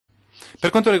Per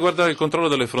quanto riguarda il controllo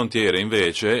delle frontiere,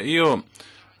 invece, io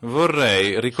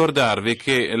vorrei ricordarvi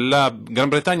che la Gran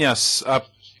Bretagna ha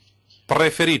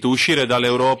preferito uscire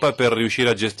dall'Europa per riuscire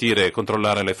a gestire e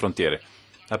controllare le frontiere.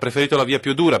 Ha preferito la via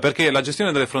più dura, perché la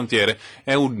gestione delle frontiere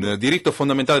è un diritto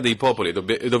fondamentale dei popoli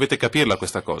e dovete capirla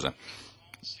questa cosa.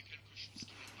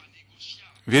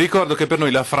 Vi ricordo che per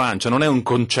noi la Francia non è un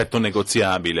concetto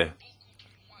negoziabile.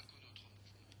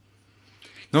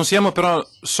 Non siamo però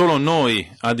solo noi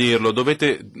a dirlo,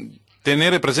 dovete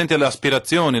tenere presenti le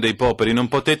aspirazioni dei popoli, non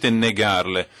potete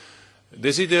negarle.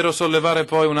 Desidero sollevare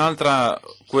poi un'altra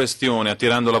questione,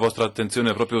 attirando la vostra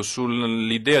attenzione proprio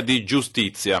sull'idea di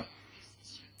giustizia.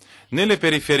 Nelle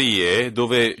periferie,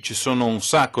 dove ci sono un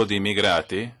sacco di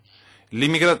immigrati,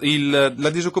 la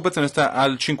disoccupazione sta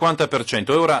al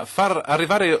 50%. E ora far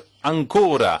arrivare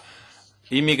ancora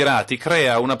immigrati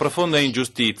crea una profonda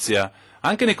ingiustizia,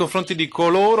 anche nei confronti di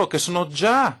coloro che sono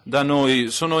già da noi,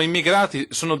 sono immigrati,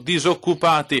 sono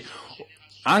disoccupati,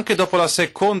 anche dopo la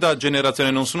seconda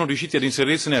generazione non sono riusciti ad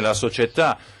inserirsi nella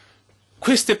società.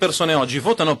 Queste persone oggi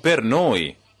votano per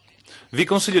noi. Vi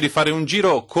consiglio di fare un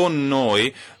giro con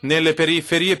noi nelle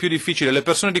periferie più difficili. Le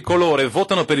persone di colore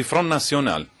votano per il Front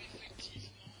National.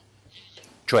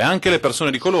 Cioè anche le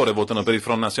persone di colore votano per il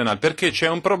Front National, perché c'è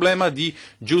un problema di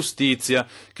giustizia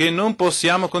che non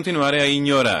possiamo continuare a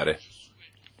ignorare.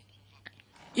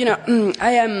 You know,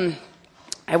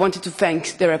 I wanted to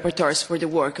thank the rapporteurs for the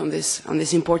work on this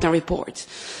important report.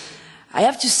 I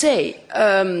have to say,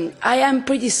 I am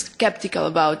pretty skeptical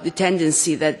about the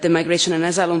tendency that the migration and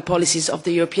asylum policies of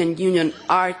the European Union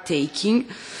are taking.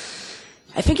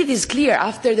 I think it is clear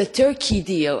after the Turkey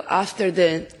deal, after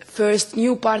the first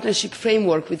new partnership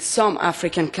framework with some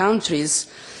African countries,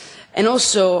 and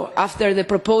also after the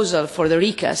proposal for the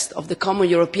recast of the common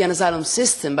European asylum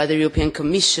system by the European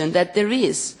Commission, that there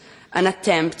is an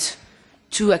attempt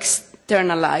to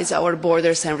externalise our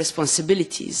borders and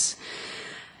responsibilities,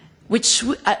 which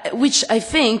I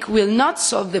think will not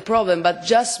solve the problem, but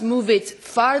just move it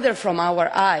farther from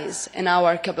our eyes and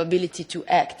our capability to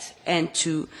act and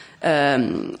to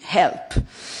help.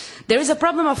 There is a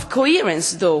problem of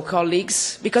coherence, though,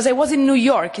 colleagues, because I was in New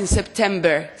York in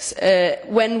September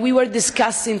when we were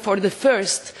discussing for the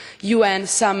first UN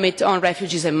summit on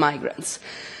refugees and migrants.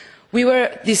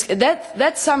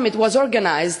 That summit was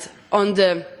organised on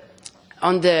the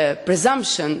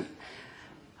presumption,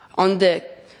 on the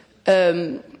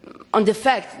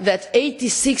fact that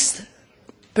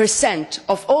 86%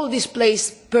 of all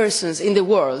displaced persons in the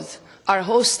world are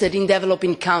hosted in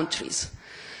developing countries.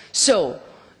 So,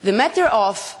 the matter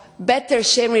of better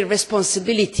sharing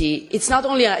responsibility, it's not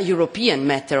only a European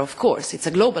matter, of course, it's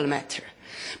a global matter.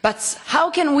 But how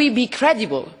can we be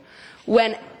credible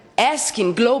when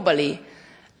asking globally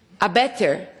a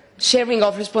better sharing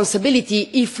of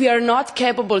responsibility if we are not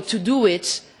capable to do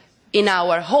it in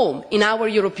our home, in our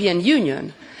European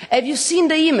Union? Have you seen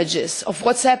the images of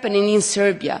what's happening in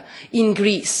Serbia, in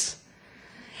Greece?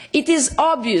 It is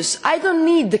obvious. I don't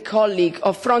need the colleague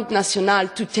of Front National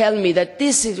to tell me that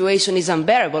this situation is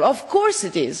unbearable. Of course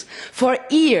it is. For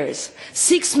years,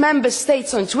 6 member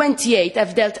states on 28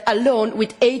 have dealt alone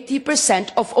with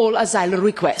 80% of all asylum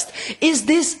requests. Is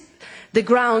this the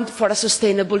ground for a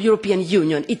sustainable European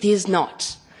Union? It is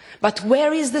not. But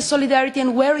where is the solidarity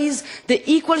and where is the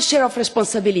equal share of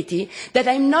responsibility that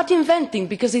I am not inventing,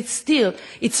 because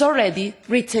it's already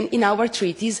written in our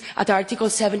treaties at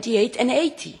Articles 78 and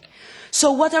 80.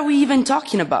 So what are we even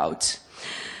talking about?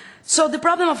 So the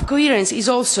problem of coherence is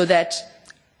also that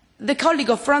the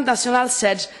colleague of Front National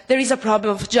said there is a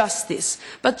problem of justice.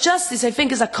 But justice, I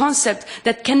think, is a concept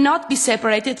that cannot be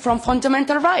separated from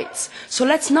fundamental rights. So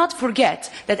let's not forget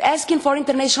that asking for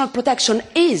international protection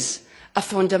is a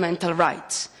fundamental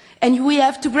right. And we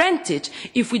have to grant it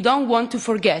if we don't want to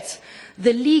forget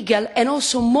the legal and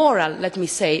also moral, let me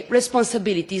say,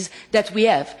 responsibilities that we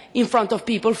have in front of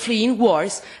people fleeing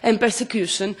wars and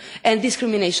persecution and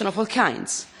discrimination of all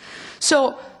kinds.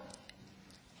 So,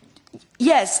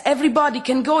 yes, everybody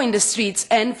can go in the streets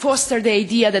and foster the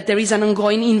idea that there is an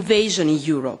ongoing invasion in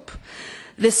Europe.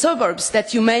 The suburbs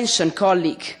that you mentioned,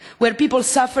 colleague, where people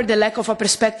suffer the lack of a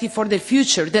perspective for the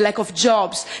future, the lack of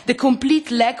jobs, the complete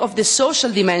lack of the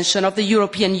social dimension of the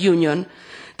European Union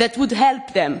that would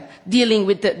help them dealing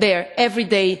with their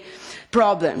everyday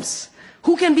problems.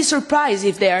 Who can be surprised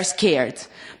if they are scared?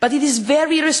 But it is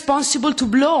very irresponsible to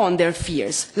blow on their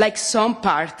fears, like some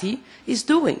party is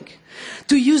doing.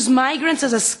 To use migrants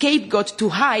as a scapegoat to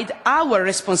hide our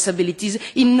responsibilities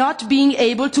in not being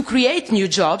able to create new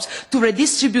jobs, to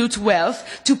redistribute wealth,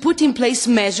 to put in place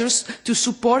measures to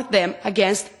support them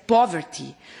against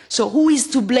poverty. So who is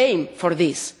to blame for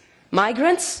this?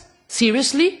 Migrants?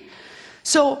 Seriously?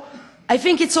 So I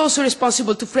think it's also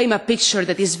responsible to frame a picture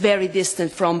that is very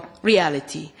distant from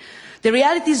reality. The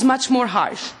reality is much more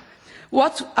harsh.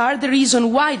 What are the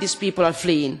reasons why these people are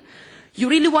fleeing? You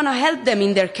really want to help them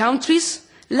in their countries?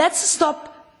 Let's stop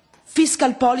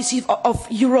fiscal policy of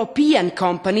European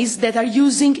companies that are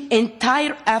using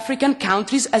entire African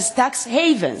countries as tax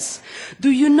havens. Do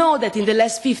you know that in the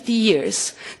last 50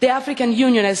 years, the African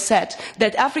Union has said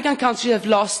that African countries have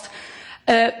lost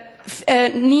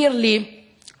nearly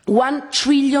 $1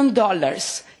 trillion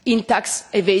in tax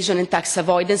evasion and tax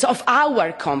avoidance of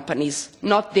our companies,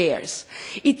 not theirs.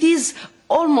 It is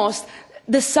almost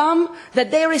the sum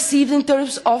that they received in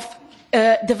terms of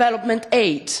development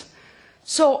aid.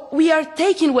 So we are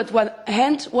taking with one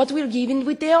hand what we're giving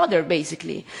with the other,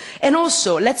 basically. And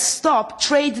also, let's stop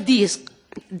trade deals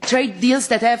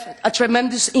that have a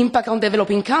tremendous impact on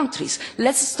developing countries.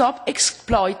 Let's stop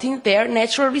exploiting their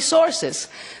natural resources.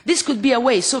 This could be a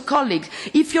way. So, colleagues,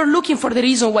 if you're looking for the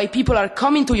reason why people are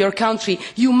coming to your country,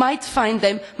 you might find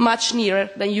them much nearer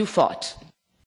than you thought.